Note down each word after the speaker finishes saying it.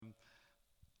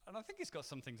And I think it's got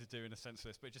something to do in a sense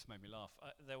with this, but it just made me laugh.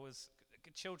 There was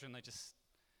children,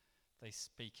 they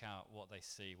speak out what they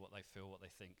see, what they feel, what they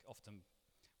think, often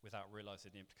without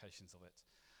realizing the implications of it.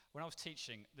 When I was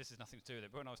teaching, this has nothing to do with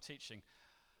it, but when I was teaching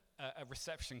a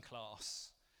reception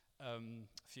class a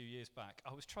few years back,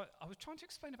 I was trying to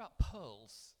explain about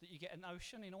pearls that you get in the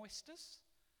ocean in oysters.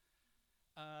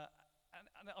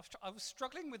 And I was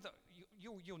struggling with,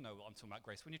 you'll know what I'm talking about,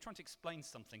 Grace, when you're trying to explain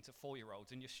something to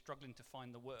 4-year-olds and you're struggling to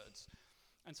find the words.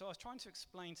 And so I was trying to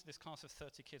explain to this class of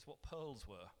 30 kids what pearls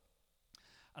were.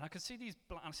 And I could see these,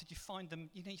 and I said, you find them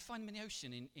in the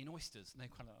ocean in oysters. And they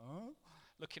kind of, oh,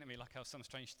 looking at me like I was some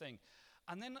strange thing.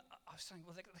 And then I was saying,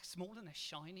 well, they're small and they're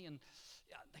shiny and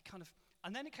they kind of,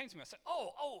 and then it came to me, I said,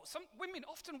 some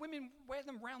women wear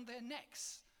them round their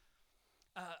necks.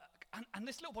 And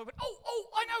this little boy went,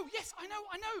 I know, yes, I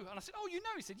know. And I said, you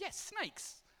know? He said, yes,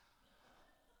 snakes.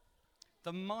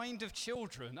 The mind of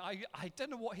children. I don't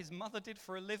know what his mother did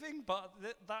for a living, but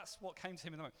that's what came to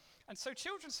him in the moment. And so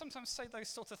children sometimes say those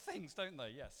sort of things, don't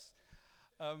they? Yes.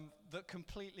 That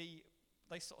completely,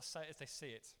 they sort of say it as they see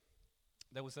it.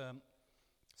 There was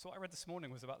so what I read this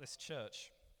morning was about this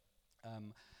church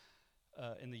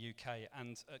in the UK,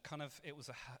 and it was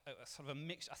a sort of a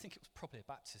mix. I think it was probably a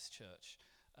Baptist church,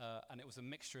 and it was a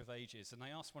mixture of ages. And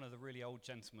they asked one of the really old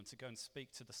gentlemen to go and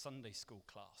speak to the Sunday school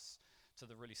class, to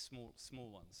the really small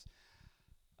ones.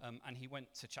 And he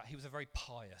went to chat. He was a very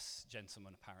pious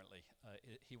gentleman, apparently.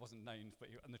 He wasn't known,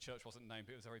 and the church wasn't known,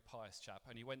 but he was a very pious chap.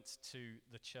 And he went to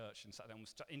the church and sat down and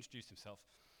introduced himself,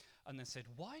 and then said,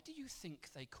 "Why do you think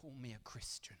they call me a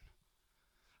Christian?"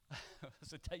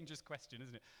 It's a dangerous question,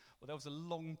 isn't it? Well, there was a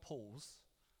long pause,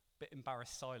 bit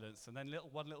embarrassed silence, and then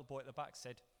one little boy at the back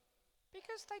said,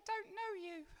 "Because they don't know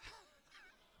you."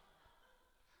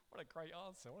 What a great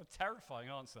answer. What a terrifying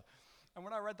answer. And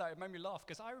when I read that, it made me laugh,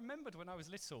 because I remembered when I was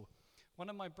little, one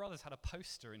of my brothers had a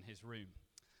poster in his room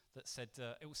that said,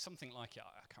 it was something like,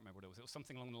 I can't remember what it was. It was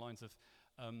something along the lines of,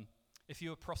 if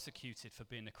you were prosecuted for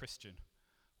being a Christian,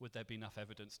 would there be enough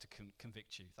evidence to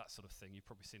convict you? That sort of thing. You've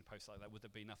probably seen posts like that. Would there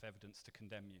be enough evidence to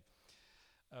condemn you?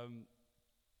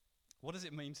 What does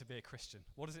it mean to be a Christian?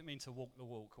 What does it mean to walk the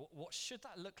walk? What should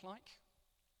that look like?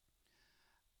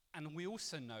 And we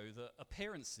also know that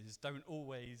appearances don't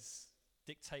always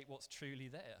dictate what's truly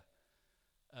there.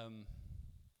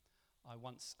 I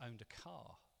once owned a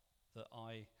car that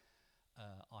I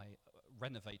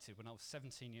renovated when I was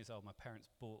 17 years old. My parents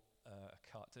bought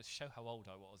a car to show how old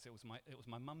I was. It was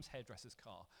my mum's hairdresser's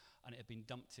car, and it had been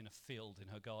dumped in a field in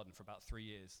her garden for about 3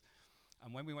 years.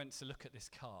 And when we went to look at this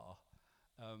car,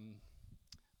 I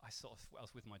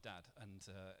was with my dad, and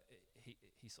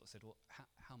he sort of said, "Well,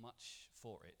 how much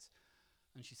for it?"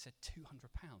 And she said,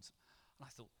 £200. And I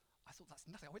thought that's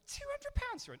nothing. I went,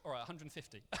 £200? She went, all right,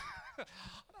 150. And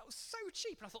that was so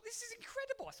cheap. And I thought, this is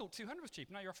incredible. I thought 200 was cheap.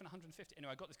 Now you're offering 150.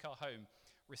 Anyway, I got this car home,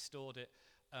 restored it,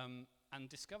 and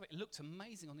discovered it looked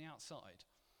amazing on the outside,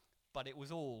 but it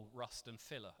was all rust and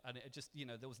filler. And it just,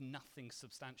 there was nothing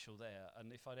substantial there.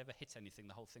 And if I'd ever hit anything,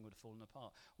 the whole thing would have fallen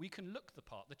apart. We can look the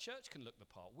part. The church can look the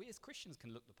part. We as Christians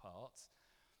can look the part,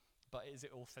 but is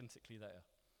it authentically there?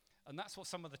 And that's what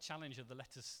some of the challenge of the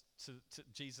letters to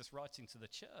Jesus writing to the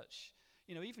church,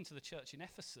 even to the church in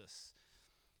Ephesus,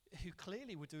 who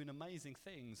clearly were doing amazing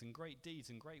things and great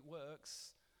deeds and great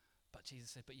works, but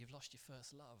Jesus said, but you've lost your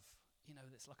first love.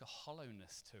 It's like a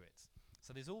hollowness to it.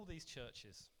 So there's all these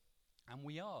churches, and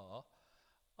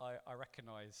I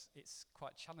recognise it's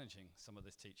quite challenging, some of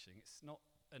this teaching. It's not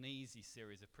an easy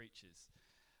series of preachers.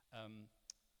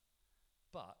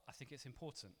 But I think it's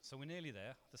important. So we're nearly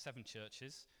there, the 7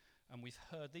 churches. And we've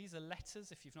heard, these are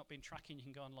letters. If you've not been tracking, you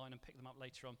can go online and pick them up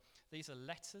later on. These are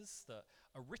letters that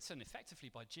are written effectively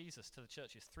by Jesus to the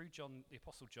churches through John, the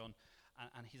Apostle John,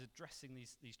 and he's addressing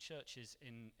these churches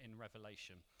in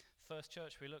Revelation. First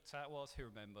church we looked at was, who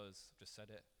remembers? I've just said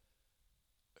it.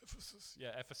 Ephesus.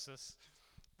 Yeah, Ephesus.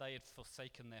 They had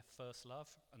forsaken their first love,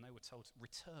 and they were told,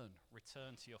 return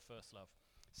to your first love.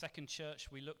 Second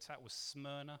church we looked at was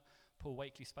Smyrna. Paul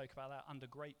Wakely spoke about that, under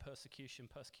great persecution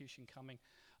coming.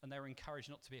 And they were encouraged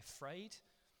not to be afraid,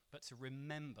 but to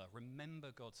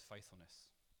remember God's faithfulness.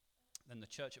 Then the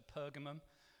church at Pergamum,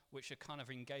 which are kind of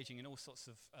engaging in all sorts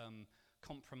of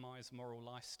compromise, moral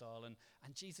lifestyle. And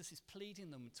Jesus is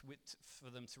pleading for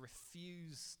them to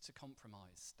refuse to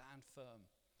compromise, stand firm.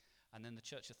 And then the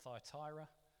church of Thyatira,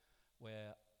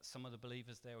 where some of the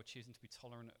believers there were choosing to be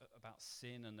tolerant about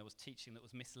sin, and there was teaching that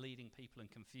was misleading people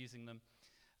and confusing them.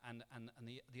 And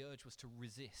the urge was to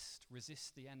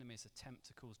resist the enemy's attempt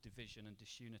to cause division and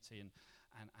disunity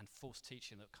and false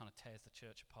teaching that kind of tears the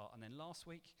church apart. And then last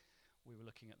week, we were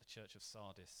looking at the church of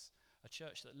Sardis, A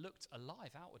church that looked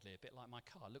alive outwardly, a bit like my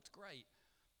car, looked great,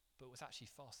 but was actually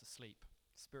fast asleep,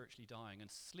 spiritually dying and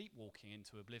sleepwalking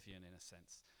into oblivion in a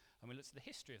sense. And we looked at the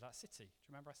history of that city. Do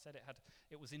you remember I said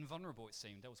it was invulnerable, it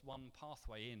seemed. There was one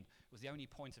pathway in. It was the only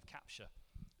point of capture.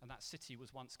 And that city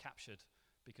was once captured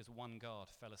because one guard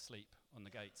fell asleep on the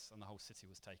gates and the whole city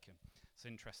was taken. It's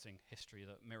interesting history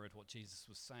that mirrored what Jesus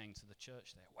was saying to the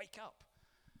church there. Wake up!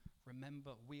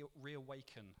 Remember,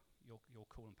 reawaken your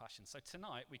call and passion. So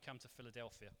tonight we come to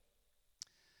Philadelphia.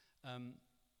 And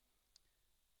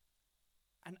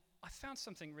I found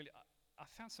something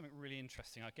really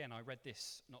interesting. Again, I read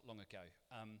this not long ago,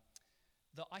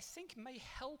 that I think may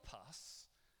help us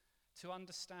to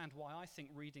understand why I think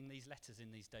reading these letters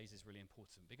in these days is really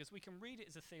important. Because we can read it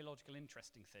as a theological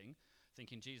interesting thing,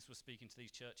 thinking Jesus was speaking to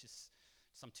these churches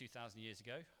some 2,000 years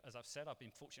ago. As I've said, I've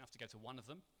been fortunate enough to go to one of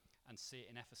them and see it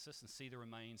in Ephesus and see the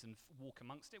remains and walk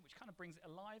amongst it, which kind of brings it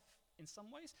alive in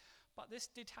some ways. But this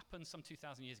did happen some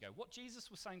 2,000 years ago. What Jesus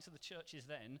was saying to the churches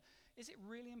then, is it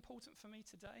really important for me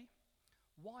today?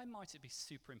 Why might it be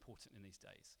super important in these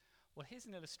days? Well, here's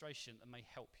an illustration that may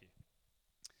help you.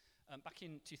 Back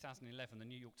in 2011, the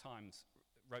New York Times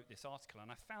wrote this article, and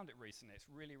I found it recently. It's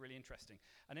really, really interesting.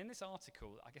 And in this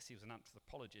article, I guess he was an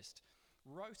anthropologist,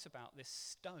 wrote about this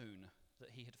stone that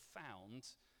he had found,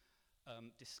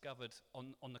 discovered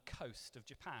on the coast of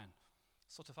Japan,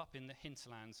 sort of up in the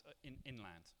hinterlands,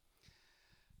 inland.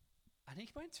 And he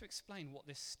went to explain what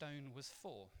this stone was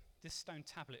for. This stone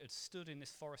tablet had stood in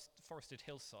this forested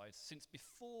hillside since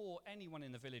before anyone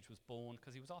in the village was born,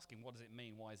 because he was asking, what does it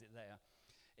mean? Why is it there?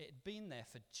 It had been there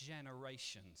for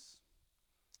generations.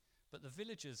 But the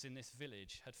villagers in this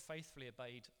village had faithfully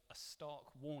obeyed a stark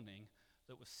warning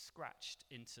that was scratched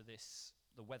into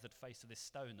the weathered face of this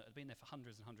stone that had been there for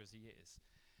hundreds and hundreds of years.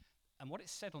 And what it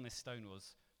said on this stone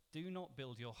was, do not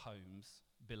build your homes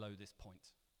below this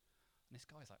point. And this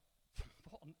guy's like,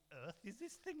 what on earth is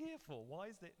this thing here for? Why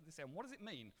is this here? And what does it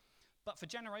mean? But for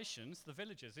generations, the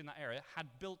villagers in that area had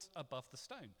built above the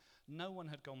stone. No one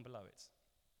had gone below it.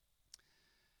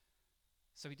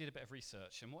 So he did a bit of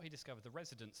research, and what he discovered, the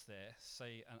residents there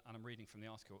say, and I'm reading from the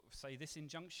article, say this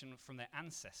injunction from their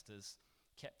ancestors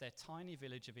kept their tiny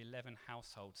village of 11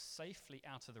 households safely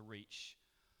out of the reach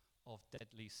of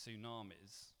deadly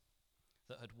tsunamis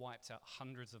that had wiped out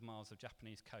hundreds of miles of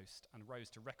Japanese coast and rose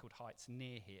to record heights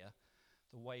near here.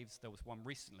 The waves, there was one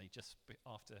recently, just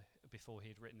before he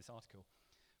had written this article,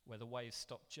 where the waves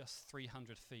stopped just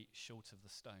 300 feet short of the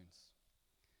stones.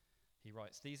 He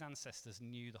writes, these ancestors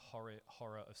knew the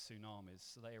horror of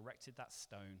tsunamis, so they erected that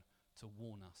stone to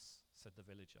warn us, said the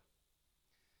villager.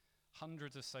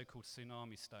 Hundreds of so-called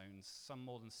tsunami stones, some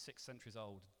more than 6 centuries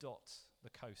old, dot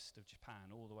the coast of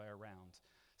Japan all the way around,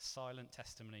 silent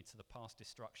testimony to the past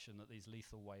destruction that these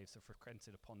lethal waves have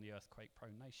frequented upon the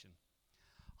earthquake-prone nation.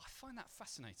 I find that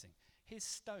fascinating. Here's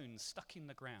stones stuck in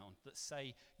the ground that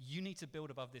say, you need to build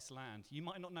above this land. You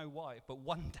might not know why, but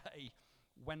one day,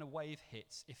 when a wave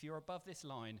hits, if you're above this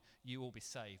line, you will be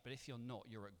saved. But if you're not,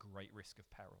 you're at great risk of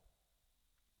peril.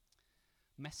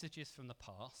 Messages from the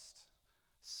past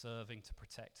serving to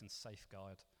protect and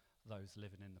safeguard those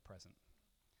living in the present.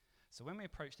 So when we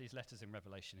approach these letters in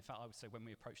Revelation, in fact, I would say when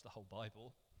we approach the whole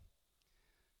Bible,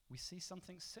 we see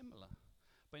something similar.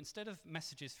 But instead of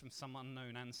messages from some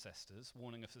unknown ancestors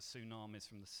warning us of tsunamis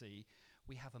from the sea,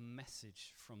 we have a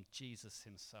message from Jesus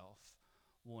himself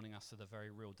warning us of the very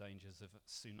real dangers of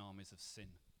tsunamis of sin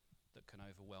that can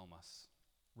overwhelm us,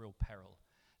 real peril.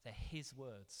 They're his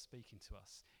words speaking to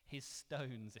us, his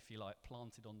stones, if you like,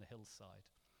 planted on the hillside,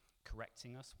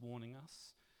 correcting us, warning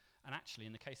us, and actually,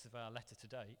 in the case of our letter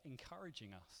today,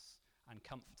 encouraging us and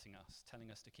comforting us,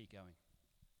 telling us to keep going.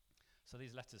 So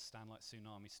these letters stand like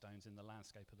tsunami stones in the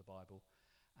landscape of the Bible,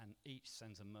 and each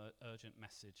sends an urgent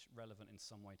message relevant in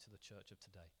some way to the church of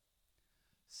today.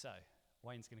 So,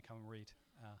 Wayne's going to come and read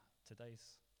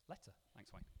today's letter.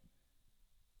 Thanks, Wayne.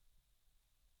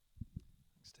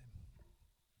 Thanks, Tim.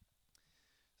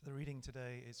 So the reading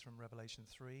today is from Revelation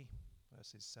 3,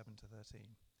 verses 7 to 13.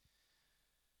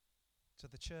 To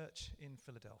the church in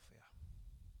Philadelphia,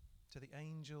 to the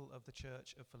angel of the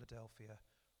church of Philadelphia,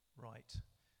 write,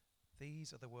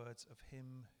 these are the words of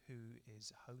him who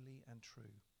is holy and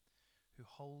true, who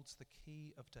holds the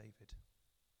key of David.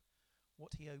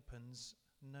 What he opens,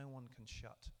 no one can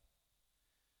shut,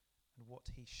 and what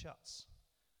he shuts,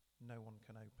 no one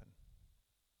can open.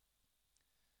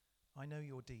 I know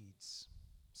your deeds.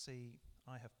 See,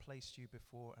 I have placed you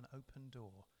before an open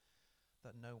door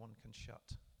that no one can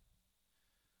shut.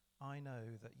 I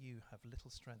know that you have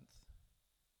little strength,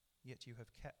 yet you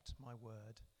have kept my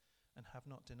word and have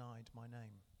not denied my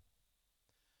name.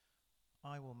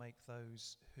 I will make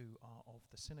those who are of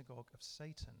the synagogue of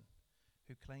Satan,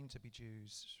 who claim to be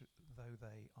Jews, though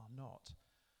they are not,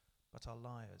 but are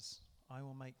liars. I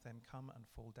will make them come and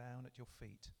fall down at your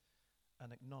feet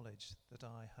and acknowledge that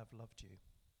I have loved you.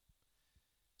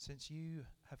 Since you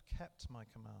have kept my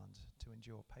command to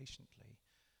endure patiently,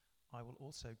 I will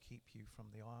also keep you from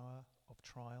the hour of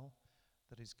trial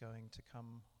that is going to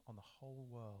come on the whole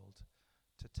world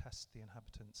to test the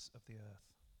inhabitants of the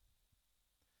earth.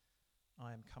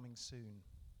 I am coming soon.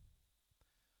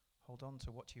 Hold on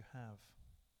to what you have,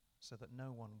 so that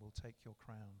no one will take your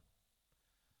crown.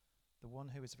 The one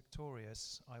who is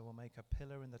victorious, I will make a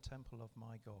pillar in the temple of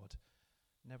my God.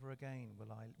 Never again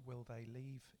will they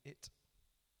leave it.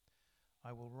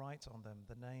 I will write on them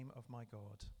the name of my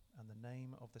God and the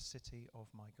name of the city of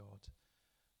my God,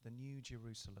 the new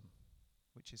Jerusalem,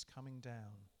 which is coming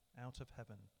down out of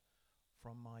heaven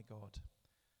from my God.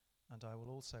 And I will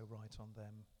also write on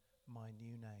them my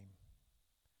new name.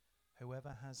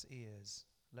 Whoever has ears,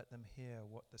 let them hear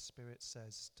what the Spirit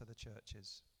says to the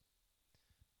churches.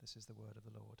 This is the word of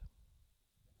the Lord.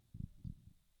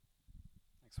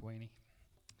 Thanks, Wayne.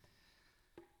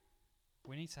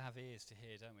 We need to have ears to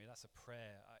hear, don't we? That's a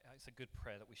prayer. It's a good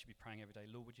prayer that we should be praying every day.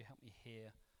 Lord, would you help me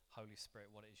hear, Holy Spirit,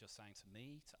 what it is you're saying to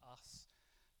me, to us,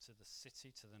 to the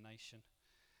city, to the nation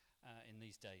in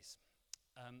these days.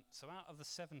 So out of the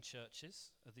 7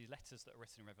 churches, of the letters that are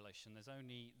written in Revelation, there's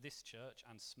only this church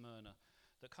and Smyrna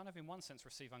that kind of in one sense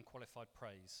receive unqualified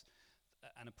praise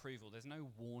and approval. There's no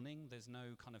warning, there's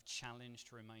no kind of challenge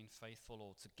to remain faithful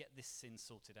or to get this sin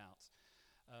sorted out.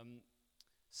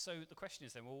 So the question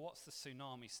is then, well, what's the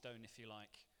tsunami stone, if you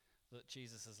like, that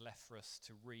Jesus has left for us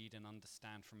to read and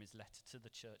understand from his letter to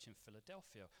the church in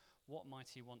Philadelphia? What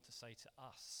might he want to say to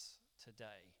us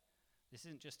today? This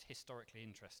isn't just historically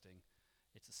interesting,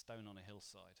 it's a stone on a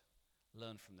hillside.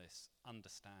 Learn from this,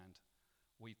 understand.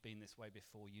 We've been this way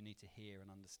before, you need to hear and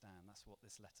understand. That's what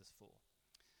this letter's for.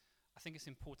 I think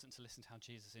it's important to listen to how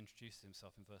Jesus introduces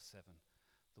himself in verse 7.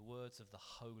 The words of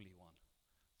the Holy One,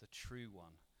 the true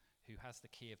one, who has the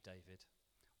key of David.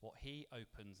 What he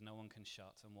opens, no one can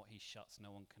shut, and what he shuts,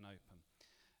 no one can open.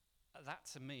 That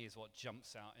to me is what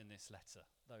jumps out in this letter.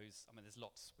 There's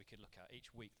lots we could look at.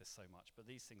 Each week there's so much, but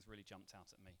these things really jumped out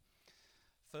at me.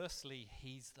 Firstly,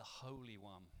 he's the Holy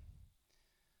One.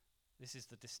 This is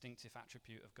the distinctive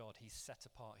attribute of God. He's set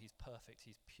apart, he's perfect,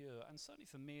 he's pure. And certainly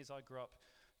for me as I grew up,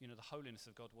 the holiness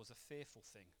of God was a fearful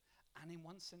thing. And in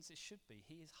one sense it should be.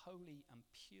 He is holy and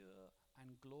pure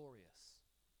and glorious.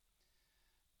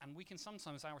 And we can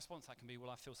sometimes, our response to that can be, well,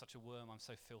 I feel such a worm, I'm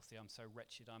so filthy, I'm so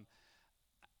wretched,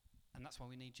 and that's why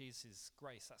we need Jesus'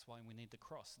 grace, that's why we need the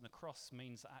cross. And the cross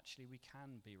means that actually we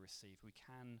can be received, we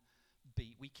can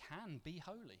be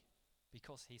holy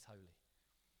because he's holy.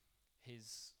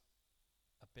 His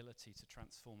ability to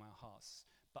transform our hearts.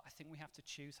 But I think we have to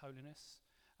choose holiness,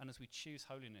 and as we choose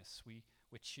holiness,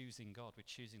 we're choosing God, we're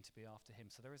choosing to be after him.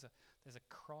 So there's a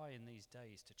cry in these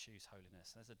days to choose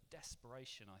holiness. There's a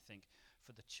desperation, I think,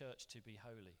 for the church to be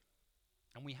holy.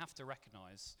 And we have to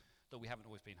recognize that we haven't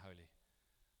always been holy.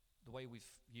 The way we've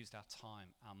used our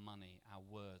time, our money, our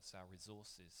words, our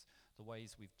resources, the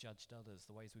ways we've judged others,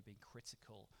 the ways we've been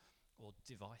critical or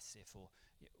divisive,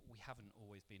 we haven't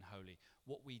always been holy.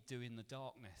 What we do in the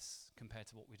darkness compared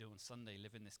to what we do on Sunday,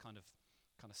 living this kind of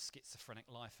schizophrenic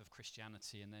life of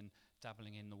Christianity and then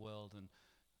dabbling in the world, and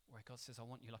where God says, I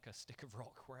want you like a stick of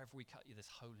rock, wherever we cut you,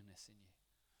 there's holiness in you.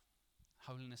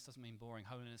 Holiness doesn't mean boring.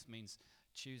 Holiness means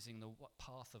choosing the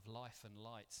path of life and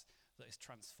light that is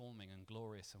transforming and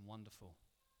glorious and wonderful.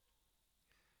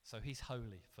 So he's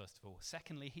holy, first of all.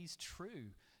 Secondly, he's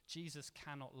true. Jesus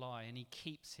cannot lie, and he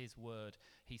keeps his word.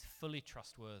 He's fully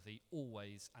trustworthy,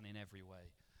 always and in every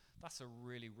way. That's a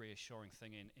really reassuring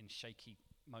thing in shaky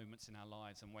moments in our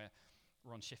lives and where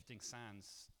we're on shifting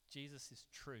sands. Jesus is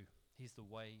true. He's the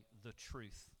way, the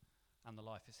truth, and the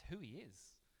life. It's who he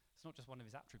is. It's not just one of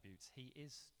his attributes. He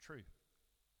is true.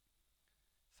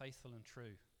 Faithful and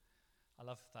true. I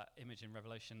love that image in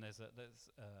Revelation. It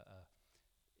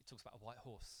talks about a white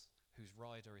horse whose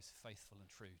rider is faithful and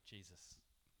true, Jesus.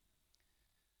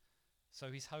 So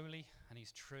he's holy and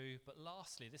he's true. But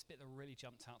lastly, this bit that really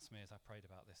jumped out to me as I prayed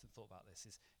about this and thought about this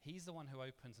is he's the one who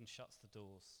opens and shuts the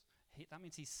doors. That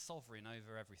means he's sovereign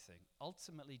over everything.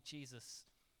 Ultimately, Jesus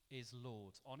is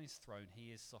Lord. On his throne,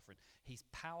 he is sovereign. He's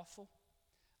powerful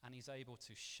and he's able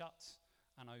to shut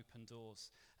and open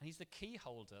doors. And he's the key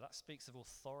holder. That speaks of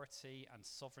authority and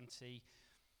sovereignty.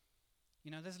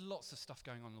 There's lots of stuff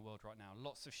going on in the world right now.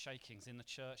 Lots of shakings in the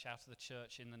church, out of the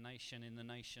church, in the nation, in the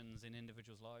nations, in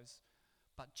individuals' lives.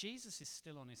 But Jesus is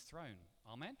still on his throne.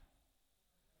 Amen?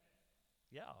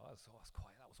 Yeah, that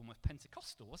was almost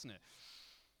Pentecostal, wasn't it?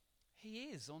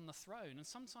 He is on the throne, and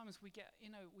sometimes we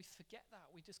forget that.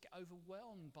 We just get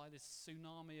overwhelmed by this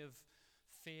tsunami of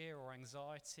fear or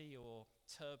anxiety or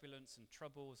turbulence and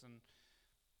troubles,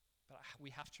 but we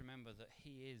have to remember that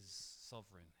he is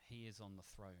sovereign. He is on the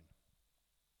throne.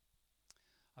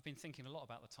 I've been thinking a lot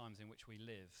about the times in which we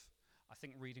live. I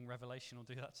think reading Revelation will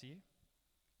do that to you.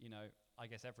 I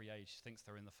guess every age thinks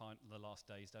they're in the last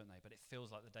days, don't they? But it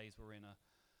feels like the days we're in are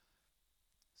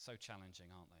so challenging,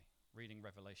 aren't they? Reading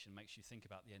Revelation makes you think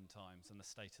about the end times and the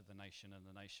state of the nation and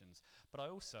the nations. But I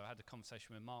also had a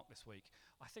conversation with Mark this week.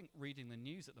 I think reading the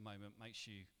news at the moment makes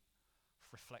you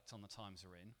reflect on the times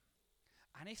we're in.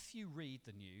 And if you read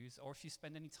the news, or if you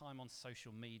spend any time on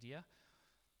social media,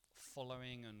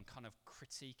 following and kind of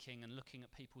critiquing and looking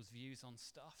at people's views on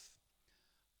stuff,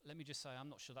 let me just say, I'm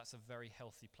not sure that's a very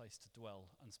healthy place to dwell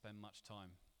and spend much time.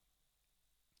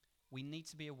 We need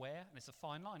to be aware, and it's a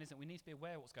fine line, isn't it? We need to be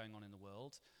aware of what's going on in the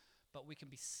world, but we can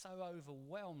be so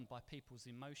overwhelmed by people's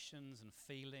emotions and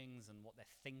feelings and what they're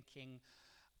thinking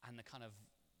and the kind of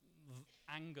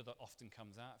anger that often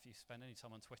comes out. If you spend any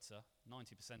time on Twitter,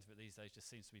 90% of it these days just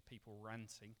seems to be people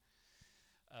ranting,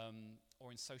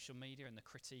 or in social media and the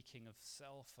critiquing of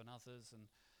self and others. And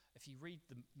if you read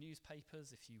the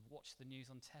newspapers, if you watch the news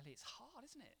on telly, it's hard,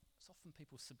 isn't it? It's often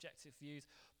people's subjective views,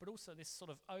 but also this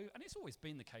sort of, and it's always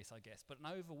been the case, I guess, but an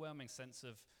overwhelming sense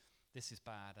of this is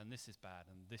bad, and this is bad,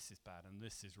 and this is bad, and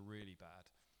this is really bad.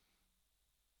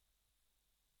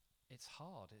 It's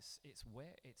hard. It's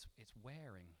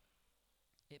wearing.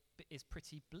 It is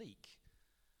pretty bleak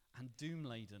and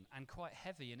doom-laden and quite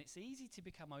heavy, and it's easy to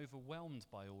become overwhelmed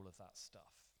by all of that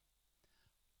stuff.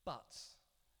 But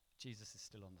Jesus is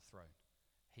still on the throne.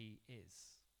 He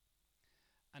is.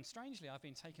 And strangely, I've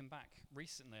been taken back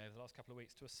recently over the last couple of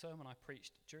weeks to a sermon I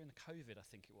preached during the COVID, I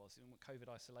think it was, in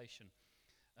COVID isolation.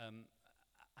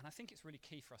 And I think it's really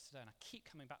key for us today, and I keep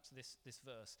coming back to this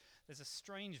verse. There's a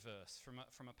strange verse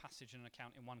from a passage and an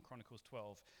account in 1 Chronicles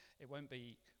 12. It won't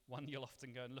be one you'll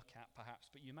often go and look at, perhaps,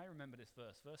 but you may remember this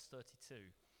verse. Verse 32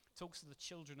 talks of the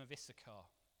children of Issachar.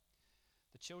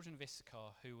 The children of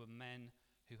Issachar who were men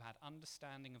who had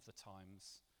understanding of the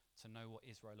times to know what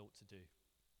Israel ought to do.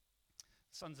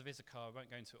 The sons of Issachar, I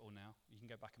won't go into it all now. You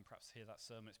can go back and perhaps hear that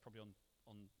sermon. It's probably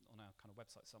on our kind of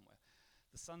website somewhere.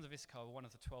 The sons of Issachar were one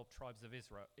of the 12 tribes of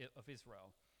Israel.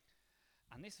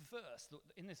 And in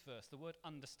this verse, the word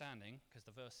understanding, because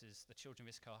the verse is the children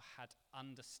of Issachar had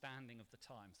understanding of the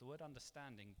times. The word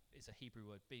understanding is a Hebrew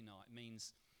word, binah. It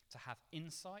means to have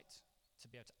insight, to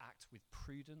be able to act with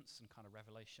prudence and kind of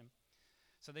revelation.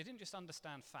 So they didn't just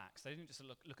understand facts. They didn't just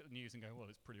look at the news and go, well,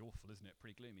 it's pretty awful, isn't it?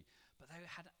 Pretty gloomy. But they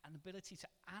had an ability to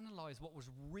analyze what was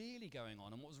really going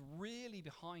on and what was really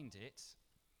behind it,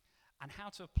 and how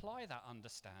to apply that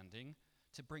understanding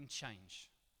to bring change,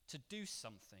 to do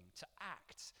something, to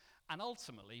act, and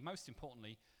ultimately, most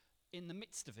importantly, in the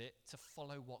midst of it, to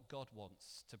follow what God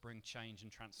wants to bring change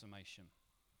and transformation.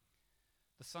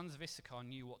 The sons of Issachar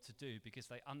knew what to do because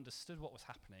they understood what was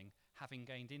happening, having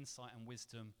gained insight and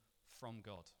wisdom from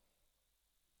God.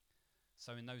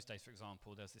 So in those days, for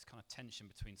example, there's this kind of tension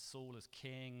between Saul as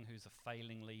king, who's a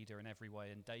failing leader in every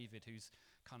way, and David, who's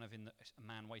kind of a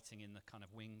man waiting in the kind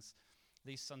of wings.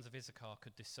 These sons of Issachar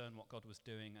could discern what God was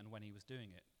doing and when he was doing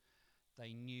it.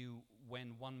 They knew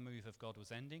when one move of God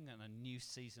was ending and a new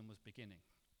season was beginning.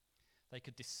 They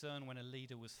could discern when a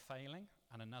leader was failing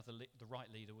and the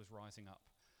right leader was rising up.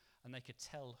 And they could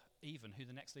tell even who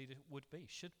the next leader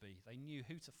should be. They knew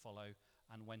who to follow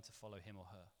and when to follow him or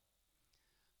her.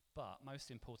 But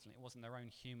most importantly, it wasn't their own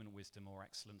human wisdom or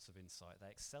excellence of insight. They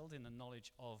excelled in the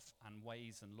knowledge of and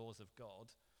ways and laws of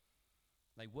God.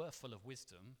 They were full of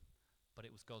wisdom, but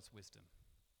it was God's wisdom.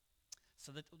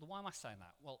 So why am I saying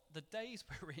that? Well, the days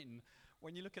we're in,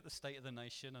 when you look at the state of the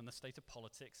nation and the state of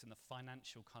politics and the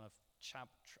financial kind of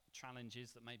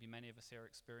challenges that maybe many of us here are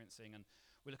experiencing, and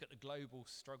we look at the global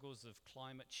struggles of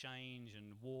climate change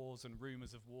and wars and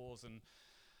rumors of wars and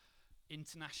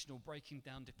international breaking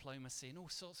down diplomacy and all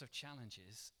sorts of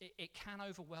challenges, it can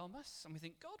overwhelm us, and we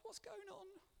think, God, what's going on?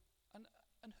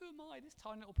 And who am I, this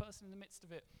tiny little person in the midst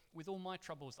of it, with all my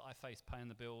troubles that I face, paying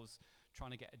the bills,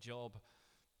 trying to get a job,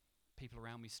 people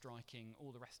around me striking,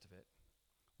 all the rest of it.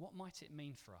 What might it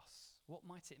mean for us? What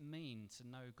might it mean to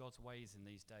know God's ways in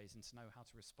these days and to know how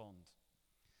to respond?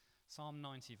 Psalm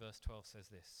 90 verse 12 says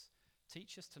this: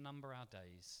 "Teach us to number our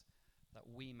days, that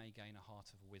we may gain a heart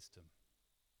of wisdom."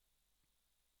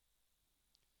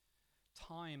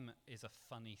 Time is a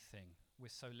funny thing. We're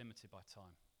so limited by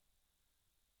time.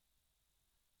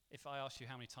 If I ask you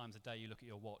how many times a day you look at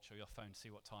your watch or your phone to see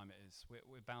what time it is,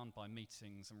 we're bound by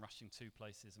meetings and rushing to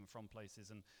places and from places,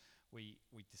 and we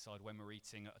decide when we're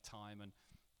eating at a time and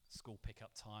school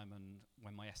pick-up time and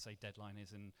when my essay deadline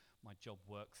is and my job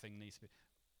work thing needs to be.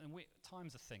 And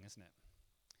time's a thing, isn't it?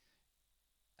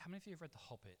 How many of you have read The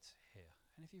Hobbit here?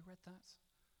 Any of you read that?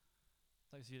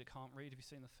 Those of you that can't read, have you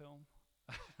seen the film?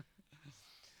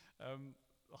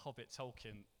 The Hobbit,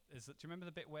 Tolkien, do you remember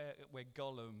the bit where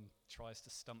Gollum tries to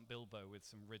stump Bilbo with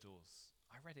some riddles?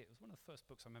 I read it. It was one of the first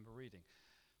books I remember reading.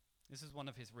 This is one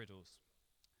of his riddles.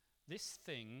 This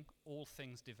thing all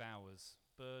things devours,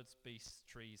 birds, beasts,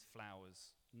 trees,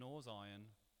 flowers, gnaws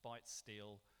iron, bites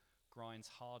steel, grinds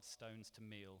hard stones to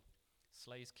meal,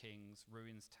 slays kings,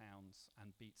 ruins towns,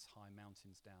 and beats high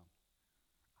mountains down.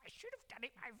 I should have done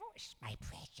it my voice, my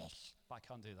precious. But I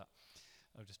can't do that.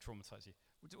 I'll just traumatize you.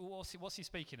 What's he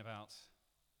speaking about?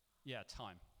 Yeah,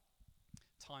 time.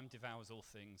 Time devours all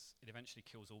things. It eventually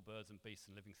kills all birds and beasts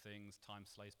and living things. Time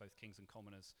slays both kings and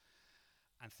commoners.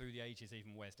 And through the ages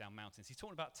even wears down mountains. He's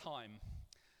talking about time.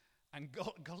 And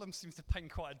Gollum seems to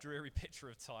paint quite a dreary picture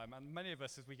of time. And many of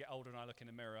us, as we get older and I look in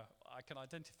the mirror, I can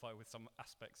identify with some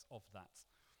aspects of that.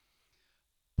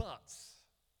 But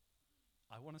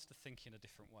I want us to think in a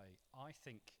different way. I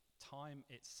think time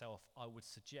itself, I would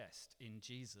suggest, in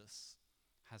Jesus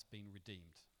has been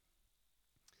redeemed.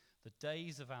 The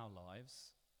days of our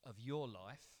lives, of your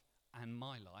life and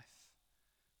my life,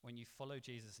 when you follow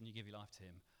Jesus and you give your life to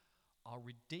him, are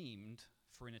redeemed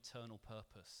for an eternal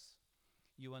purpose.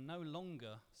 You are no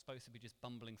longer supposed to be just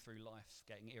bumbling through life,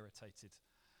 getting irritated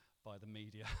by the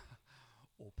media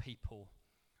or people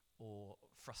or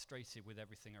frustrated with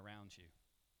everything around you.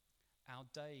 Our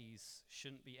days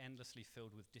shouldn't be endlessly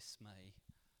filled with dismay,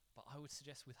 but I would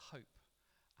suggest with hope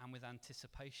and with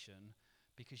anticipation,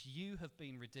 because you have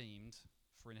been redeemed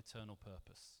for an eternal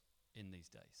purpose in these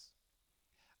days.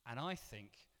 And I think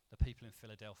the people in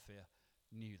Philadelphia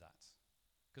knew that,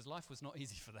 because life was not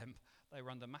easy for them. They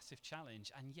were under massive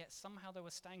challenge, and yet somehow they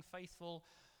were staying faithful,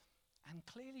 and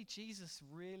clearly Jesus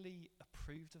really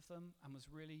approved of them and was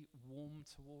really warm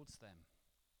towards them.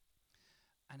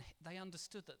 And they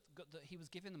understood that he was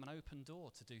giving them an open door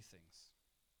to do things.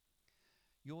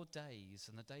 Your days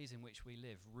and the days in which we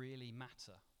live really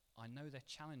matter. I know they're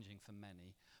challenging for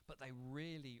many, but they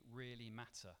really, really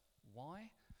matter. Why?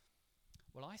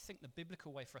 Well, I think the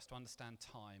biblical way for us to understand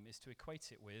time is to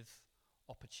equate it with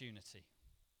opportunity.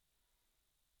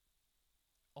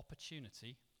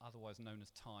 Opportunity, otherwise known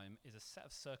as time, is a set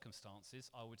of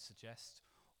circumstances, I would suggest,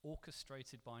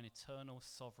 orchestrated by an eternal,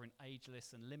 sovereign,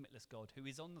 ageless and limitless God who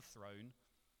is on the throne,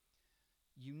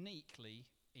 uniquely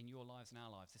in your lives and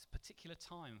our lives. This particular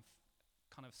time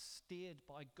kind of steered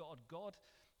by God. God,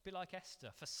 a bit like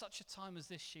Esther, for such a time as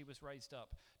this she was raised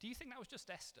up. Do you think that was just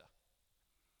Esther?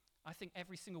 I think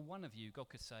every single one of you, God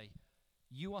could say,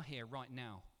 you are here right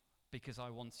now because I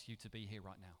want you to be here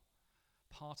right now.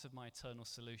 Part of my eternal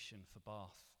solution for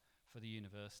Bath, for the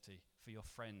university, for your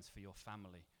friends, for your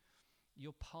family.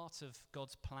 You're part of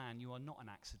God's plan. You are not an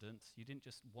accident. You didn't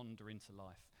just wander into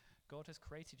life. God has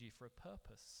created you for a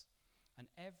purpose. And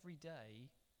every day,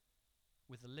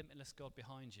 with the limitless God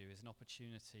behind you, is an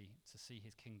opportunity to see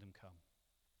his kingdom come.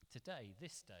 Today,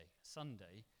 this day,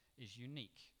 Sunday, is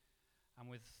unique. And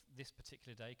with this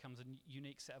particular day comes a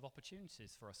unique set of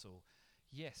opportunities for us all.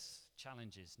 Yes,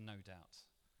 challenges, no doubt.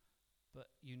 But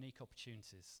unique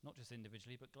opportunities, not just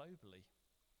individually, but globally.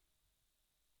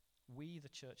 We, the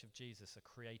Church of Jesus, are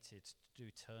created to do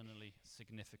eternally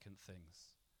significant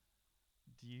things.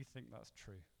 Do you think that's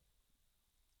true?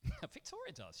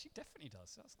 Victoria does. She definitely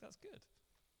does. That's good.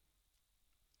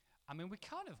 I mean, we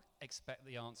kind of expect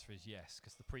the answer is yes,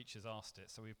 because the preacher's asked it,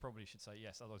 so we probably should say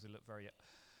yes, otherwise we look very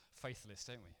faithless,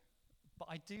 don't we? But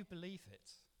I do believe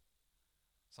it.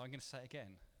 So I'm going to say it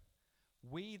again.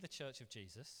 We, the Church of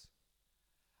Jesus,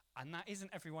 and that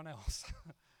isn't everyone else.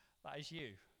 That is you.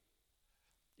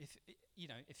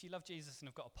 If you love Jesus and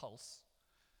have got a pulse,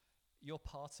 you're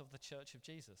part of the Church of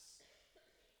Jesus.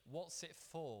 What's it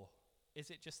for? Is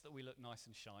it just that we look nice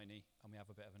and shiny and we have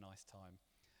a bit of a nice time?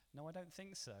 No, I don't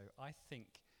think so. I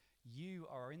think you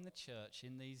are in the church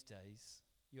in these days.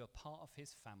 You are part of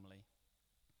his family,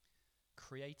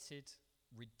 created,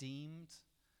 redeemed,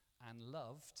 and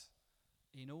loved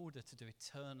in order to do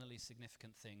eternally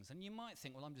significant things. And you might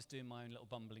think, well, I'm just doing my own little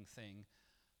bumbling thing.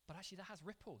 But actually that has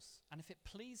ripples. And if it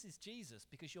pleases Jesus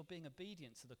because you're being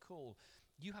obedient to the call,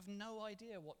 you have no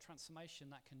idea what transformation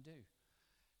that can do.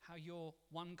 How your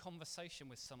one conversation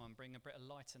with someone bring a bit of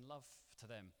light and love to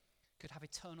them could have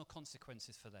eternal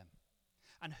consequences for them.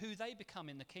 And who they become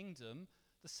in the kingdom,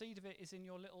 the seed of it is in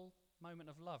your little moment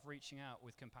of love, reaching out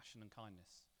with compassion and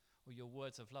kindness. or your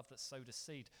words of love that sowed a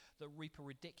seed that reap a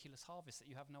ridiculous harvest that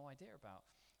you have no idea about.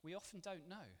 We often don't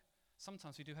know.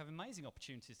 Sometimes we do have amazing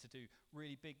opportunities to do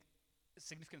really big,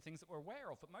 significant things that we're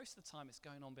aware of, but most of the time it's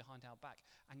going on behind our back,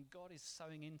 and God is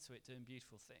sowing into it, doing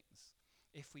beautiful things.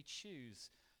 If we choose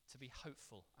to be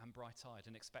hopeful and bright-eyed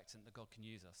and expectant that God can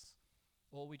use us,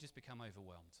 or we just become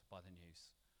overwhelmed by the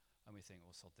news, and we think,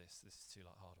 well, sod this is too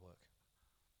like hard work,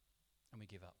 and we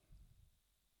give up.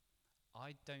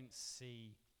 I don't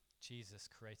see Jesus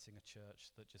creating a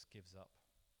church that just gives up.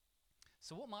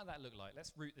 So what might that look like?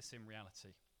 Let's root this in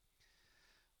reality.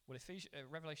 Well,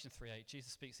 Revelation 3:8,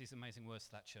 Jesus speaks these amazing words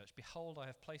to that church. Behold, I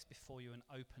have placed before you an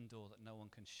open door that no one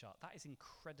can shut. That is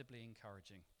incredibly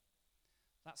encouraging.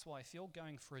 That's why if you're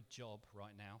going for a job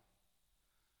right now,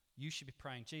 you should be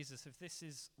praying, Jesus, if this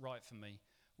is right for me,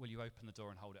 will you open the door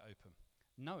and hold it open?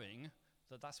 Knowing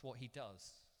that that's what he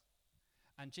does.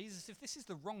 And Jesus, if this is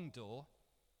the wrong door,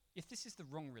 if this is the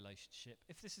wrong relationship,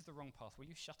 if this is the wrong path, will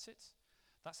you shut it?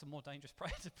 That's a more dangerous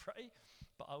prayer to pray,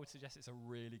 but I would suggest it's a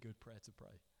really good prayer to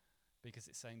pray, because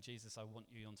it's saying, Jesus, I want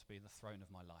you on to be the throne of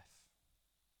my life.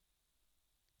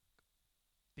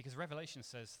 Because Revelation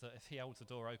says that if he holds the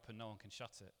door open, no one can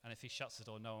shut it. And if he shuts the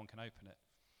door, no one can open it.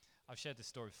 I've shared this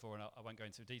story before, and I won't go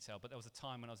into detail, but there was a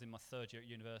time when I was in my third year at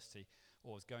university,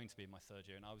 or was going to be in my third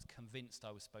year, and I was convinced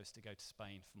I was supposed to go to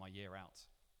Spain for my year out.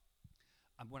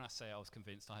 And when I say I was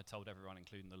convinced, I had told everyone,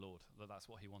 including the Lord, that that's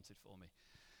what he wanted for me.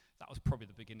 That was probably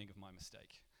the beginning of my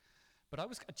mistake. But I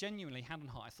was genuinely, hand on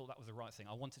heart, I thought that was the right thing.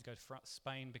 I wanted to go to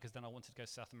Spain because then I wanted to go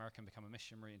to South America and become a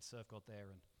missionary and serve God there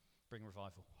and bring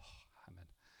revival. Oh, amen.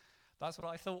 That's what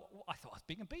I thought. I thought I was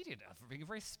being obedient. I was being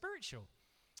very spiritual.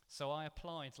 So I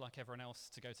applied, like everyone else,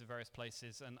 to go to various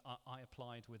places, and I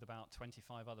applied with about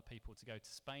 25 other people to go to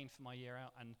Spain for my year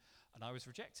out, and I was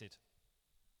rejected,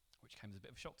 which came as a bit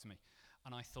of a shock to me.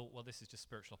 And I thought, well, this is just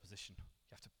spiritual opposition.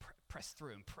 You have to press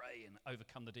through and pray and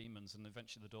overcome the demons, and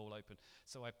eventually the door will open.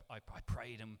 So I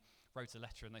prayed and wrote a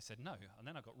letter, and they said no. And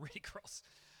then I got really cross.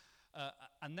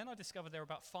 And then I discovered there were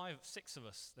about 5, 6 of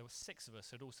us. There were 6 of us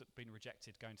who had also been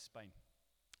rejected going to Spain.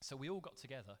 So we all got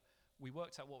together. We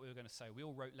worked out what we were going to say. We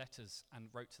all wrote letters and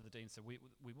wrote to the dean and said, we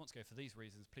want to go for these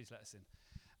reasons. Please let us in.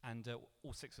 And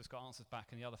all 6 of us got answers back,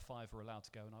 and the other 5 were allowed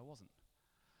to go, and I wasn't.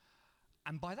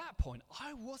 And by that point,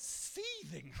 I was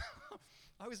seething.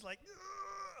 I was like,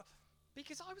 ugh,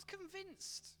 because I was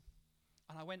convinced.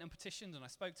 And I went and petitioned, and I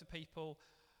spoke to people,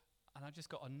 and I just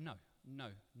got a no.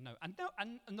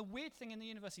 And the weird thing in the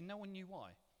university, no one knew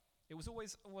why. It was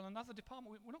always, well, another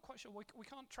department, we're not quite sure. We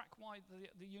can't track why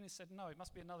the uni said no, it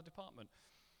must be another department.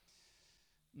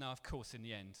 Now, of course, in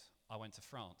the end, I went to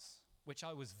France, which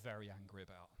I was very angry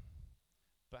about,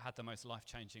 but had the most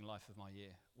life-changing life of my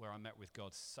year, where I met with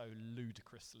God so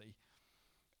ludicrously.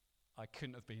 I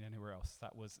couldn't have been anywhere else.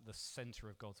 That was the center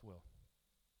of God's will.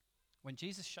 When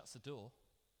Jesus shuts the door,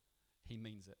 he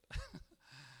means it.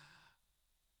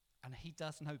 And he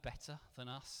does know better than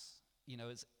us. You know,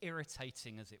 as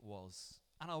irritating as it was,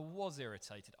 and I was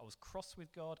irritated. I was cross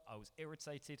with God. I was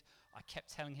irritated. I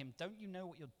kept telling him, don't you know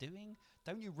what you're doing?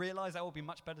 Don't you realize that would be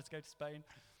much better to go to Spain?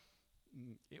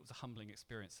 It was a humbling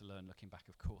experience to learn, looking back.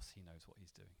 Of course, he knows what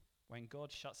he's doing. When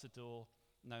God shuts a door,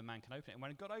 no man can open it. And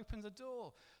when God opens a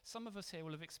door, some of us here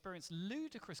will have experienced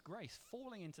ludicrous grace,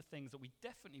 falling into things that we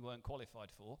definitely weren't qualified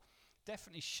for,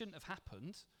 definitely shouldn't have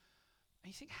happened.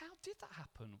 And you think, how did that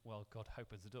happen? Well, God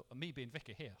opens the door. And me being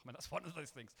vicar here, I mean, that's one of those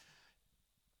things.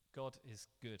 God is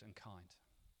good and kind.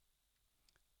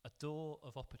 A door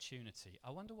of opportunity. I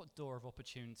wonder what door of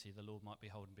opportunity the Lord might be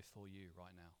holding before you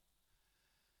right now.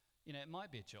 You know, it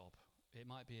might be a job. It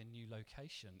might be a new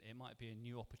location. It might be a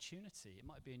new opportunity. It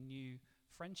might be a new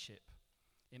friendship.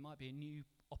 It might be a new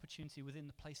opportunity within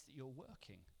the place that you're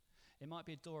working. It might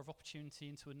be a door of opportunity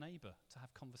into a neighbour to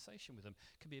have conversation with them.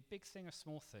 It could be a big thing or a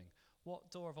small thing.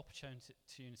 What door of opportunity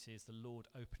is the Lord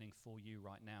opening for you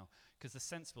right now? Because the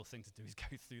sensible thing to do is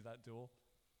go through that door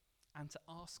and to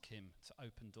ask him to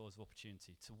open doors of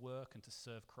opportunity, to work and to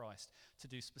serve Christ, to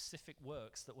do specific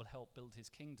works that will help build his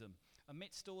kingdom.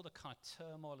 Amidst all the kind of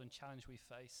turmoil and challenge we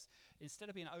face, instead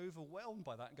of being overwhelmed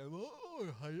by that and go, oh,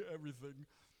 I hate everything,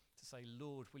 to say,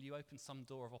 Lord, will you open some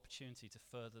door of opportunity to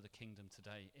further the kingdom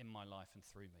today in my life and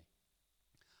through me?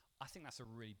 I think that's a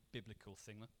really biblical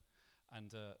thing.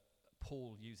 And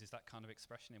Paul uses that kind of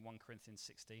expression in 1 Corinthians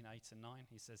 16, 8 and 9.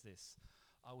 He says this,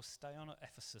 I will stay on at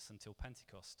Ephesus until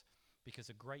Pentecost, because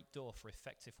a great door for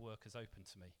effective work has opened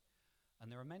to me,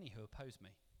 and there are many who oppose me.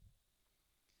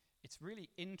 It's really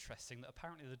interesting that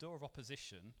apparently the door of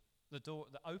opposition, the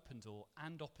open door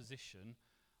and opposition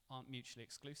aren't mutually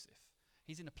exclusive.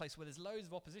 He's in a place where there's loads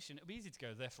of opposition. It'll be easy to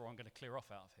go, therefore I'm going to clear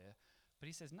off out of here. But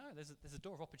he says, no, there's a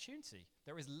door of opportunity.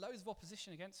 There is loads of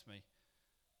opposition against me,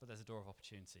 but there's a door of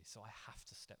opportunity, so I have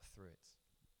to step through it.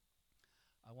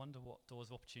 I wonder what doors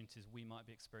of opportunities we might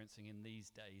be experiencing in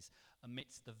these days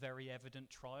amidst the very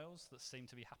evident trials that seem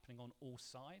to be happening on all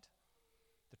sides,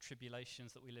 the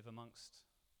tribulations that we live amongst,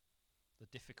 the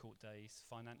difficult days,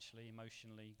 financially,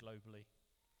 emotionally, globally.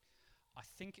 I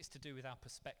think it's to do with our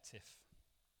perspective,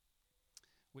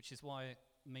 which is why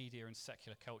media and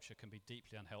secular culture can be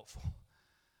deeply unhelpful.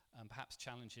 And perhaps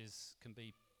challenges can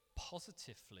be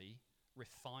positively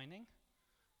refining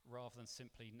rather than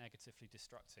simply negatively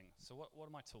destructing. So what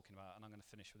am I talking about? And I'm going to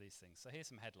finish with these things. So here's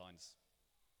some headlines.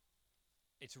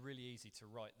 It's really easy to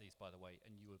write these, by the way,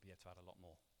 and you will be able to add a lot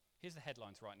more. Here's the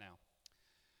headlines right now.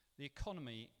 The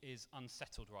economy is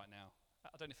unsettled right now.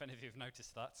 I don't know if any of you have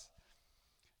noticed that.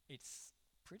 It's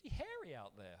pretty hairy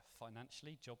out there,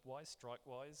 financially, job-wise,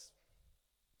 strike-wise.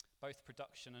 Both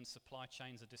production and supply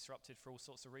chains are disrupted for all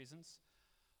sorts of reasons.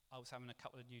 I was having a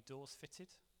couple of new doors fitted,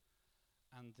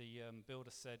 and the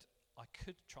builder said, I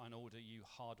could try and order you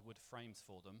hardwood frames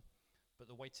for them, but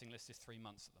the waiting list is 3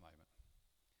 months at the moment.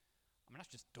 I mean, that's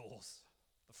just doors,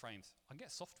 the frames. I can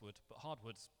get softwood, but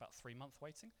hardwood's about 3-month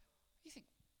waiting. You think,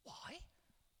 why?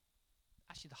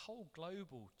 Actually, the whole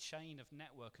global chain of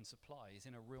network and supply is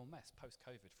in a real mess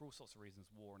post-COVID for all sorts of reasons,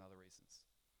 war and other reasons.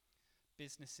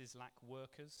 Businesses lack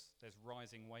workers, there's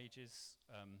rising wages,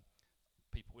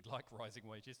 people would like rising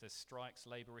wages, there's strikes,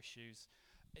 labour issues,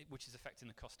 which is affecting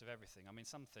the cost of everything. I mean,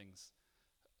 some things,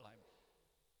 like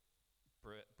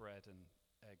bread and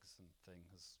eggs and thing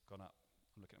has gone up.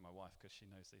 I'm looking at my wife because she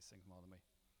knows these things more than me.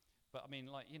 But I mean,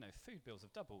 food bills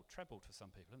have doubled, trebled for some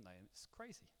people, haven't they? And it's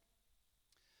crazy.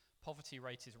 Poverty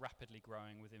rate is rapidly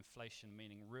growing, with inflation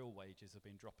meaning real wages have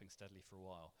been dropping steadily for a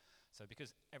while. So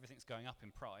because everything's going up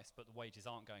in price, but the wages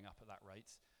aren't going up at that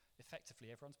rate,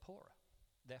 effectively everyone's poorer.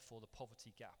 Therefore, the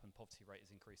poverty gap and poverty rate is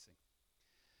increasing.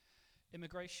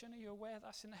 Immigration, are you aware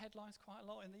that's in the headlines quite a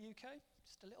lot in the UK?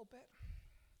 Just a little bit.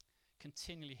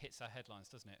 Continually hits our headlines,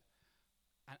 doesn't it?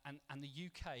 And the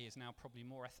UK is now probably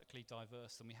more ethically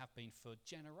diverse than we have been for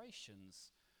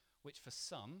generations, which for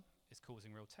some is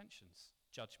causing real tensions,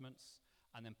 judgments,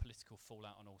 and then political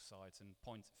fallout on all sides, and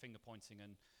finger pointing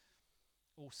and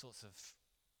all sorts of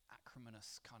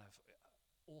acrimonious kind of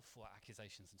awful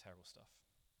accusations and terrible stuff.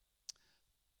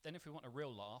 Then if we want a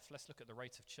real laugh, let's look at the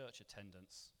rate of church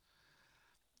attendance.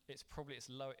 It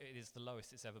is the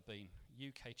lowest it's ever been.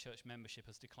 UK church membership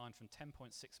has declined from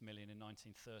 10.6 million in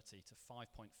 1930 to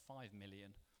 5.5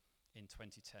 million in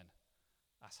 2010.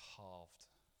 That's halved.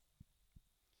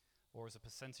 Or as a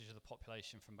percentage of the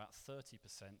population from about 30%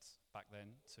 back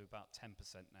then to about 10%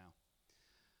 now.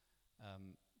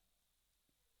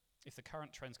 If the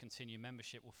current trends continue,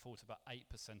 membership will fall to about 8%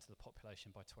 of the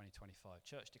population by 2025.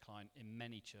 Church decline in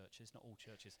many churches, not all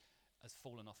churches, has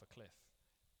fallen off a cliff.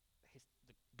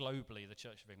 Globally, the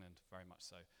Church of England, very much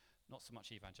so. Not so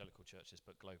much evangelical churches,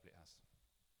 but globally it has.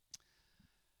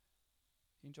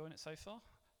 You enjoying it so far?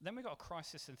 Then we've got a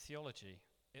crisis in theology.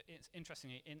 It's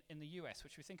interestingly, in the US,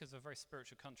 which we think is a very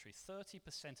spiritual country,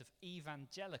 30% of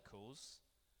evangelicals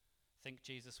think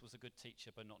Jesus was a good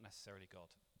teacher, but not necessarily God.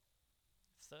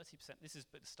 30%, this is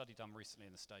a study done recently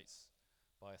in the States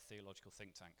by a theological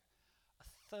think tank.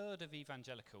 A third of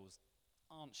evangelicals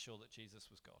aren't sure that Jesus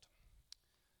was God.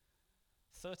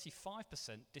 35%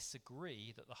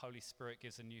 disagree that the Holy Spirit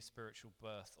gives a new spiritual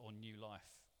birth or new life.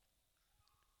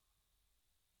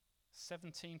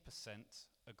 17%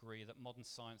 agree that modern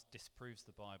science disproves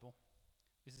the Bible.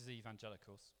 This is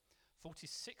evangelicals.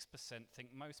 46% think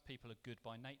most people are good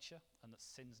by nature and that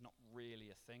sin's not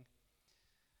really a thing.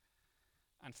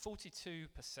 And 42%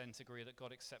 agree that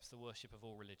God accepts the worship of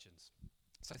all religions.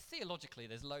 So theologically,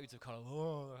 there's loads of kind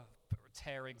of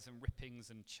tearings and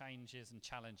rippings and changes and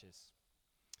challenges.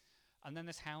 And then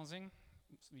there's housing.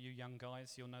 You young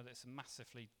guys, you'll know that it's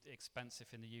massively expensive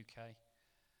in the UK.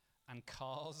 And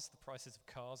cars, the prices of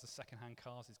cars, the second-hand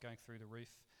cars is going through the roof.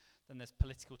 Then there's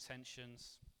political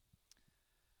tensions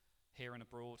here and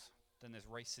abroad. Then there's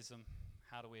racism.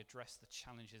 How do we address the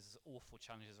challenges, awful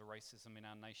challenges of racism in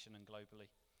our nation and globally?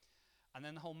 And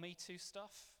then the whole Me Too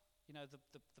stuff, you know,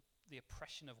 the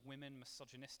oppression of women,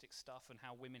 misogynistic stuff, and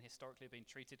how women historically have been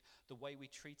treated. The way we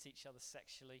treat each other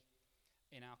sexually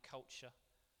in our culture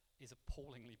is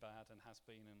appallingly bad and has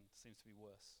been and seems to be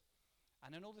worse.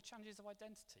 And then all the challenges of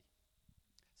identity.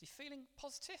 Is he feeling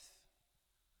positive?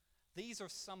 These are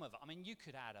some of, I mean, you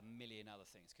could add a million other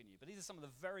things, couldn't you? But these are some of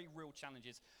the very real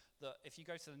challenges that if you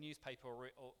go to the newspaper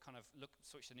or kind of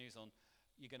switch the news on,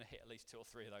 you're going to hit at least 2 or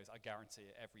 3 of those, I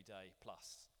guarantee it, every day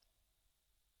plus.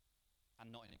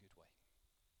 And not in a good way.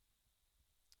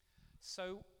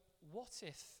 So what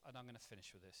if, and I'm going to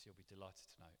finish with this, you'll be delighted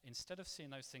to know, instead of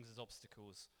seeing those things as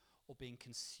obstacles or being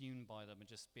consumed by them and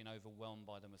just being overwhelmed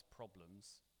by them as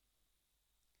problems,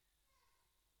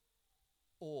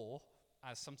 or,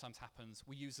 as sometimes happens,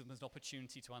 we use them as an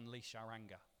opportunity to unleash our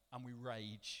anger and we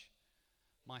rage.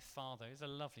 My father, who's a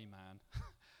lovely man,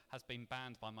 has been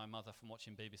banned by my mother from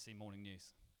watching BBC Morning News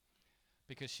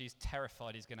because she's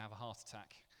terrified he's going to have a heart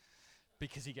attack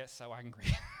because he gets so angry.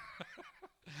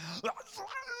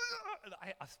 I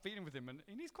was speaking with him, and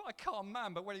he's quite a calm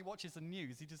man, but when he watches the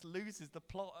news, he just loses the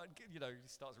plot. He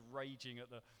starts raging at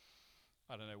the,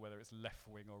 I don't know whether it's left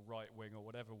wing or right wing or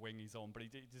whatever wing he's on, but he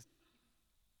just,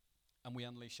 and we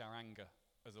unleash our anger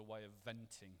as a way of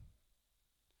venting.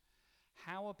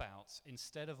 How about,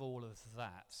 instead of all of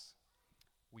that,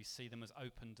 we see them as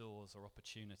open doors or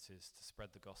opportunities to spread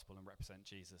the gospel and represent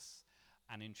Jesus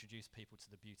and introduce people to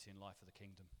the beauty and life of the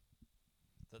kingdom?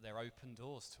 That they're open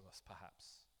doors to us,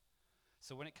 perhaps.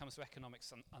 So when it comes to economic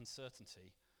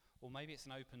uncertainty, or maybe it's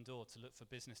an open door to look for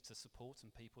business to support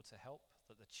and people to help,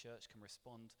 that the church can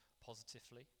respond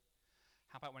positively.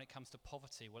 How about when it comes to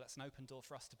poverty? Well, it's an open door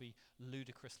for us to be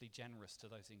ludicrously generous to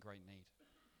those in great need,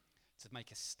 to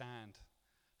make a stand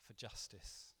for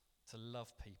justice, to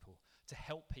love people, to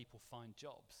help people find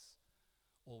jobs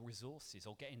or resources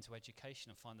or get into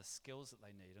education and find the skills that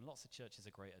they need. And lots of churches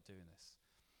are great at doing this.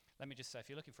 Let me just say, if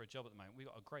you're looking for a job at the moment, we've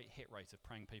got a great hit rate of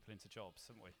praying people into jobs,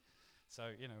 haven't we? So,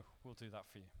 we'll do that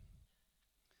for you.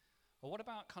 Well, what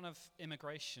about kind of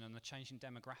immigration and the changing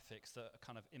demographics that are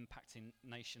kind of impacting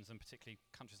nations and particularly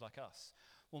countries like us?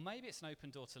 Well, maybe it's an open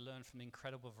door to learn from the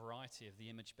incredible variety of the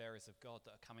image bearers of God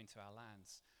that are coming to our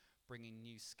lands, bringing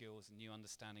new skills and new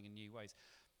understanding and new ways.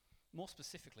 More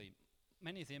specifically,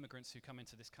 many of the immigrants who come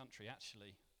into this country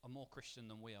actually are more Christian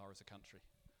than we are as a country.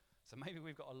 So maybe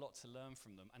we've got a lot to learn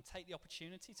from them and take the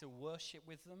opportunity to worship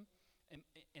with them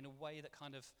in a way that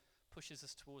kind of pushes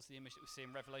us towards the image that we see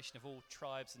in Revelation of all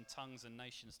tribes and tongues and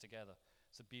nations together.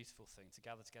 It's a beautiful thing to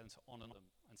gather together and to honour them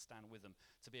and stand with them,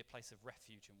 to be a place of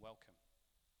refuge and welcome.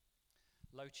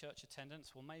 Low church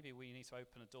attendance, well, maybe we need to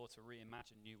open a door to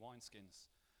reimagine new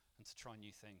wineskins and to try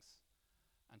new things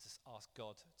and to ask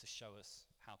God to show us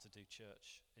how to do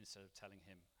church instead of telling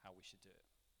him how we should do it.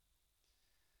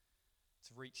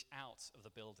 To reach out of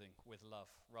the building with love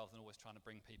rather than always trying to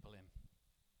bring people in.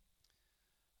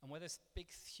 And where there's big,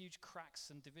 huge cracks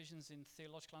and divisions in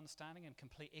theological understanding and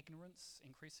complete ignorance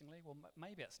increasingly, well,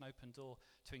 maybe it's an open door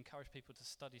to encourage people to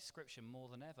study Scripture more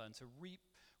than ever and to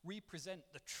represent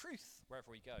the truth wherever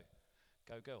we go.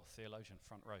 Go girl, theologian,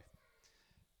 front row.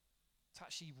 To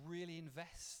actually really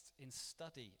invest in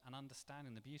study and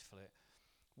understanding the beautiful of it.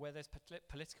 Where there's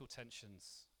political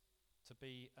tensions, to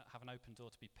have an open door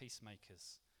to be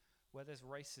peacemakers. Where there's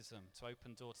racism, to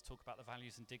open door to talk about the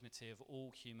values and dignity of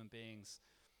all human beings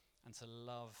and to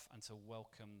love and to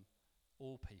welcome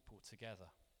all people together.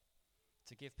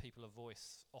 To give people a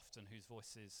voice, often whose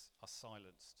voices are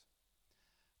silenced.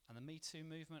 And the Me Too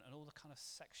movement and all the kind of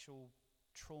sexual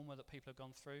trauma that people have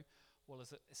gone through, well,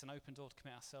 it's an open door to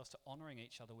commit ourselves to honouring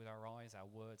each other with our eyes, our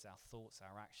words, our thoughts,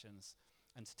 our actions,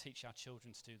 and to teach our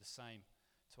children to do the same,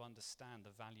 to understand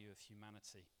the value of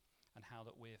humanity and how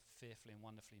that we're fearfully and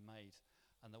wonderfully made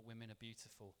and that women are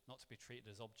beautiful, not to be treated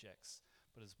as objects,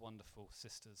 but as wonderful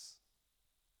sisters.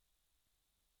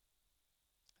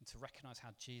 And to recognise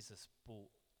how Jesus brought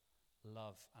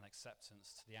love and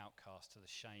acceptance to the outcast, to the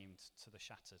shamed, to the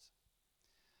shattered.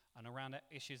 And around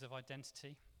issues of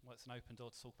identity, well, it's an open door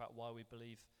to talk about why we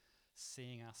believe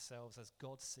seeing ourselves as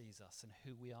God sees us and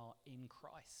who we are in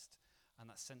Christ, and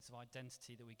that sense of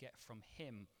identity that we get from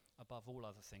him above all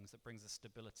other things that brings us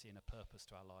stability and a purpose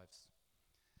to our lives.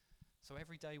 So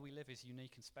every day we live is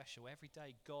unique and special. Every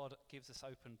day God gives us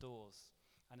open doors.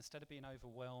 And instead of being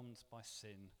overwhelmed by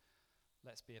sin,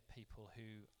 let's be a people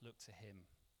who look to him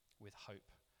with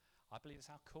hope. I believe it's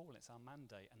our call, it's our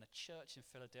mandate. And the church in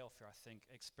Philadelphia, I think,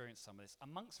 experienced some of this.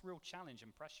 Amongst real challenge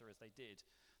and pressure as they did,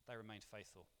 they remained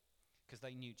faithful because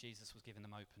they knew Jesus was giving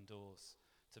them open doors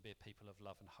to be a people of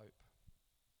love and hope.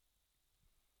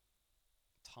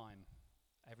 Time.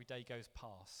 Every day goes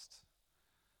past,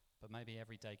 but maybe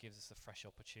every day gives us a fresh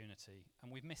opportunity.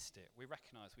 And we've missed it. We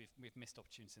recognise we've missed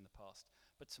opportunities in the past.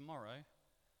 But tomorrow,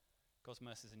 God's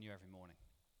mercies are new every morning.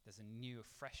 There's a new,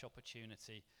 fresh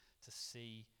opportunity to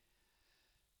see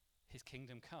his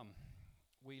kingdom come.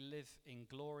 We live in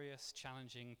glorious,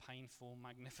 challenging, painful,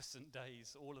 magnificent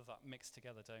days, all of that mixed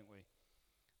together, don't we?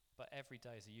 But every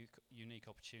day is a unique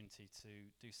opportunity to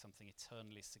do something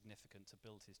eternally significant to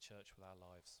build his church with our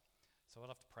lives. So I'd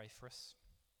love to pray for us.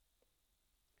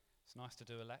 It's nice to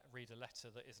read a letter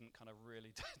that isn't kind of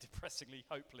really depressingly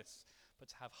hopeless, but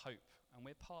to have hope. And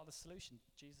we're part of the solution.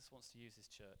 Jesus wants to use his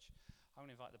church. I'm going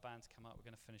to invite the band to come up. We're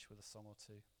going to finish with a song or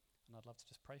two. And I'd love to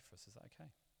just pray for us. Is that okay?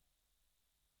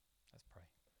 Let's pray.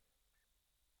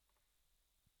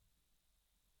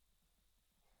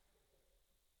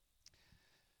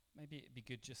 Maybe it'd be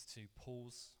good just to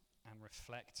pause and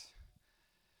reflect,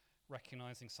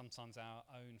 recognizing sometimes our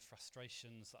own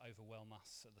frustrations that overwhelm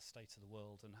us at the state of the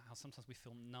world, and how sometimes we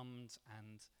feel numbed.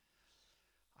 And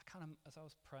I kind of, as I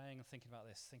was praying and thinking about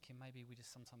this, thinking maybe we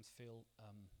just sometimes feel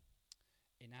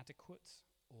inadequate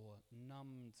or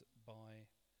numbed by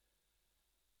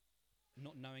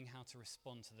not knowing how to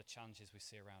respond to the challenges we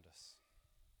see around us.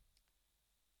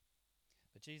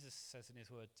 But Jesus says in his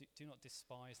word, do not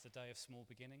despise the day of small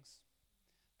beginnings.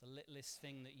 The littlest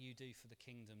thing that you do for the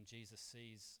kingdom, Jesus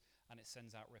sees, and it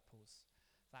sends out ripples.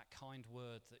 That kind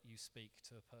word that you speak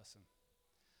to a person.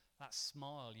 That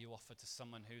smile you offer to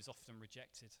someone who's often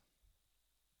rejected.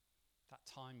 That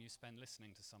time you spend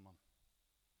listening to someone.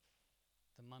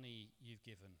 The money you've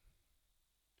given.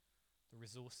 The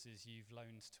resources you've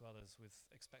loaned to others with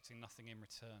expecting nothing in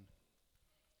return.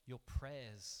 Your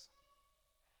prayers,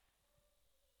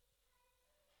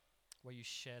 where you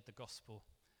shared the gospel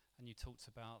and you talked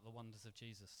about the wonders of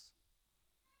Jesus,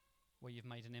 where you've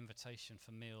made an invitation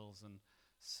for meals and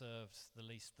served the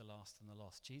least, the last, and the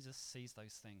lost. Jesus sees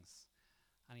those things,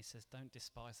 and he says, don't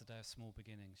despise the day of small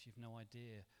beginnings. You've no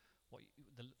idea what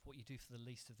you do for the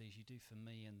least of these, you do for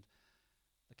me, and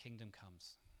the kingdom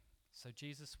comes. So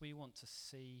Jesus, we want to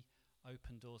see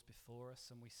open doors before us,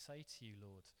 and we say to you,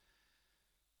 Lord,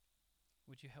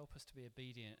 would you help us to be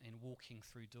obedient in walking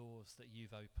through doors that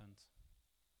you've opened?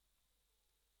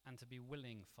 And to be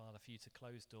willing, Father, for you to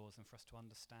close doors and for us to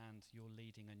understand your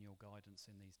leading and your guidance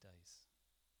in these days.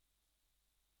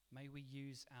 May we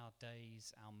use our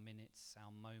days, our minutes, our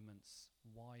moments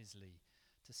wisely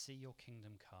to see your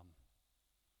kingdom come.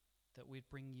 That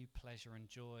we'd bring you pleasure and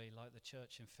joy like the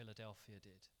church in Philadelphia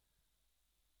did.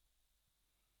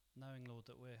 Knowing, Lord,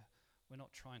 that we're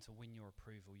not trying to win your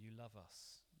approval. You love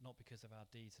us, not because of our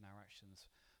deeds and our actions,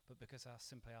 but because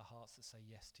simply our hearts that say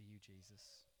yes to you,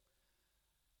 Jesus.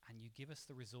 And you give us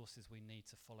the resources we need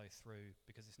to follow through,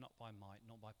 because it's not by might,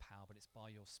 not by power, but it's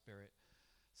by your Spirit.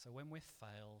 So when we're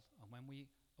failed and when we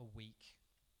are weak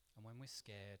and when we're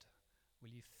scared,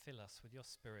 will you fill us with your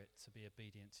Spirit to be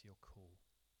obedient to your call?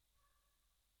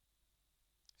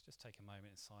 Let's just take a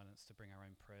moment in silence to bring our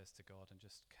own prayers to God and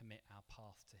just commit our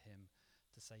path to him,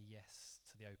 to say yes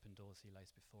to the open doors he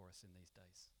lays before us in these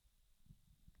days.